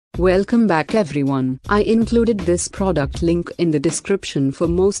Welcome back everyone. I included this product link in the description for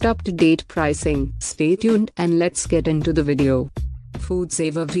most up-to-date pricing. Stay tuned and let's get into the video.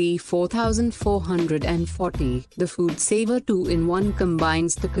 FOODSAVER V4440. The FOODSAVER 2-in-1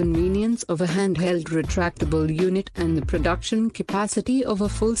 combines the convenience of a handheld retractable unit and the production capacity of a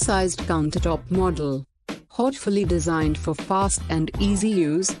full-sized countertop model. Thoughtfully designed for fast and easy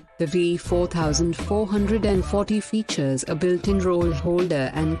use, the V4440 features a built-in roll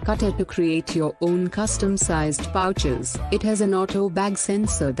holder and cutter to create your own custom-sized pouches. It has an auto bag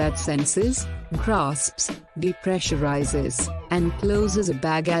sensor that senses, grasps, depressurizes, and closes a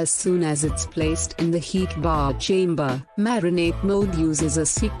bag as soon as it's placed in the heat bar chamber. Marinate mode uses a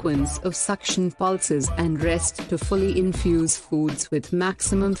sequence of suction pulses and rest to fully infuse foods with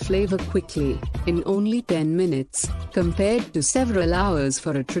maximum flavor quickly, in only 10 minutes, compared to several hours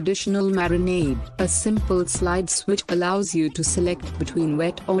for a traditional marinade. A simple slide switch allows you to select between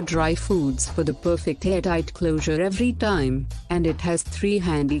wet or dry foods for the perfect airtight closure every time, and it has 3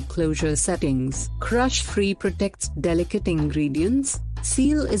 handy closure settings. Crush-free protects delicate ingredients,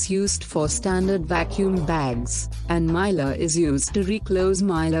 seal is used for standard vacuum bags, and mylar is used to reclose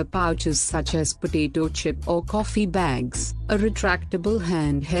mylar pouches such as potato chip or coffee bags. A retractable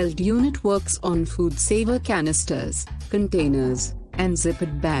handheld unit works on FOODSAVER canisters, containers, and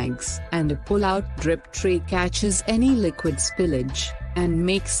zippered bags, and a pull-out drip tray catches any liquid spillage and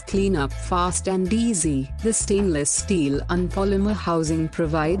makes cleanup fast and easy. The stainless steel unpolymer housing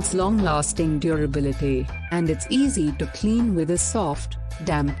provides long-lasting durability, and it's easy to clean with a soft,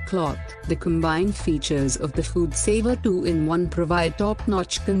 damp cloth. The combined features of the FOODSAVER 2-in-1 provide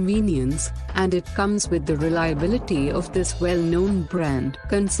top-notch convenience, and it comes with the reliability of this well-known brand.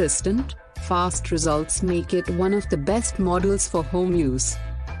 Consistent, fast results make it one of the best models for home use.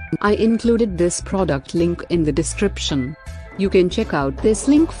 I included this product link in the description. You can check out this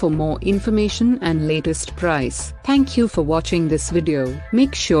link for more information and latest price. Thank you for watching this video.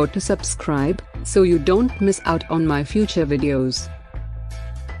 Make sure to subscribe, so you don't miss out on my future videos.